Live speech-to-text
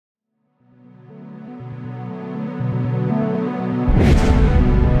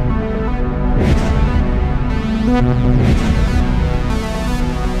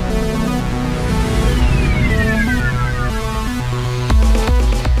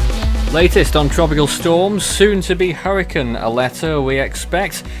Latest on tropical storms, soon to be Hurricane Aletta, we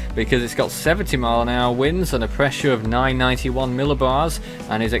expect, because it's got 70-mile-an-hour winds and a pressure of 991 millibars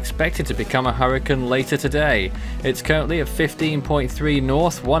and is expected to become a hurricane later today. It's currently at 15.3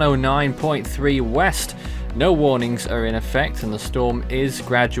 north, 109.3 west. No warnings are in effect and the storm is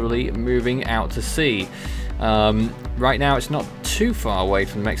gradually moving out to sea. Right now it's not too far away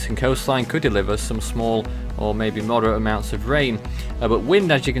from the Mexican coastline, could deliver some small or maybe moderate amounts of rain. But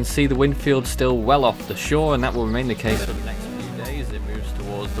wind, as you can see, the wind field's still well off the shore, and that will remain the case for the next few days. It moves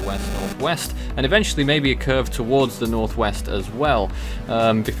towards the west-northwest and eventually maybe a curve towards the northwest as well,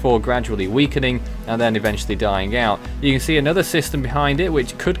 before gradually weakening and then eventually dying out. You can see another system behind it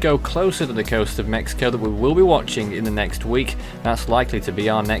which could go closer to the coast of Mexico that we will be watching in the next week. That's likely to be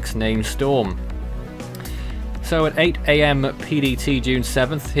our next named storm. So at 8 AM PDT June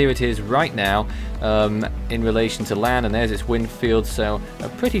 7th, here it is right now in relation to land, and there's its wind field, so a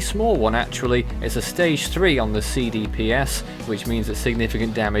pretty small one actually. It's a stage 3 on the CDPS, which means that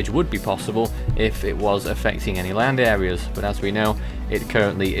significant damage would be possible if it was affecting any land areas, but as we know, it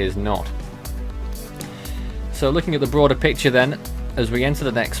currently is not. So looking at the broader picture then, as we enter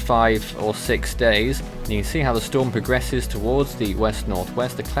the next 5 or 6 days, you can see how the storm progresses towards the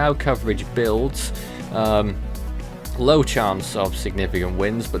west-northwest. The cloud coverage builds. Low chance of significant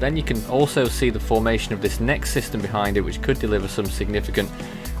winds, but then you can also see the formation of this next system behind it, which could deliver some significant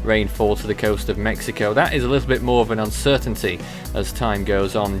rainfall to the coast of Mexico. That is a little bit more of an uncertainty as time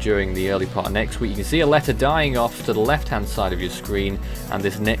goes on during the early part of next week. You can see Aletta dying off to the left hand side of your screen and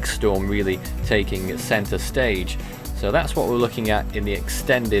this next storm really taking center stage. So that's what we're looking at in the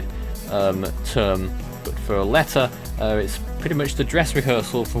extended term, but for Aletta it's pretty much the dress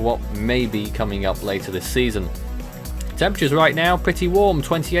rehearsal for what may be coming up later this season. Temperatures right now pretty warm,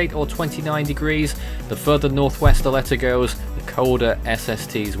 28 or 29 degrees. The further northwest Aletta goes, the colder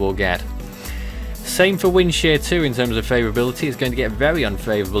SSTs will get. Same for wind shear too in terms of favourability. It's going to get very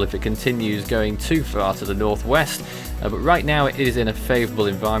unfavourable if it continues going too far to the northwest. But right now it is in a favourable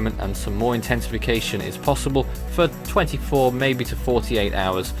environment and some more intensification is possible for 24 maybe to 48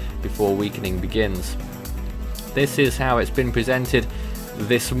 hours before weakening begins. This is how it's been presented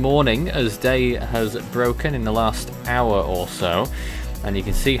this morning as day has broken in the last hour or so, and you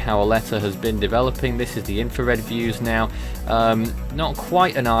can see how Aletta has been developing. This is the infrared views now. Not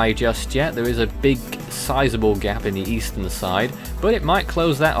quite an eye just yet. There is a big sizable gap in the eastern side, but it might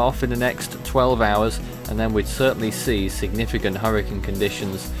close that off in the next 12 hours and then we'd certainly see significant hurricane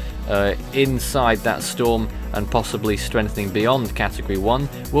conditions inside that storm and possibly strengthening beyond Category 1.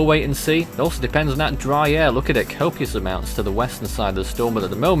 We'll wait and see. It also depends on that dry air. Look at it, copious amounts to the western side of the storm, but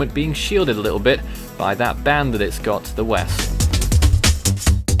at the moment being shielded a little bit by that band that it's got to the west.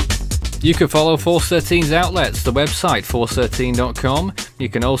 You can follow Force 13's outlets, the website force13.com. You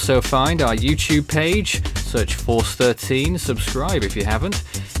can also find our YouTube page, search Force 13, subscribe if you haven't.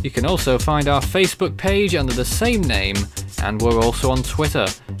 You can also find our Facebook page under the same name, and we're also on Twitter.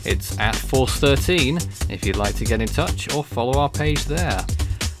 It's at Force 13 if you'd like to get in touch or follow our page there.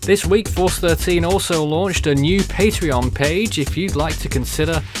 This week Force 13 also launched a new Patreon page if you'd like to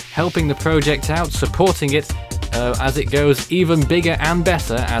consider helping the project out, supporting it as it goes even bigger and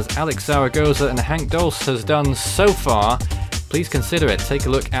better, as Alex Zaragoza and Hank Dulce has done so far. Please consider it. Take a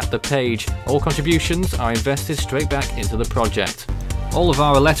look at the page. All contributions are invested straight back into the project. All of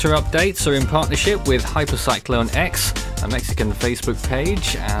our Aletta updates are in partnership with Hypercyclone X, a Mexican Facebook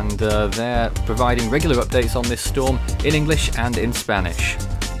page, and they're providing regular updates on this storm in English and in Spanish.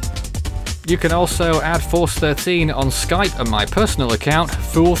 You can also add Force 13 on Skype and my personal account,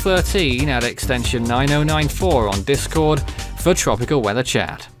 Fool13 at extension 9094 on Discord for tropical weather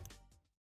chat.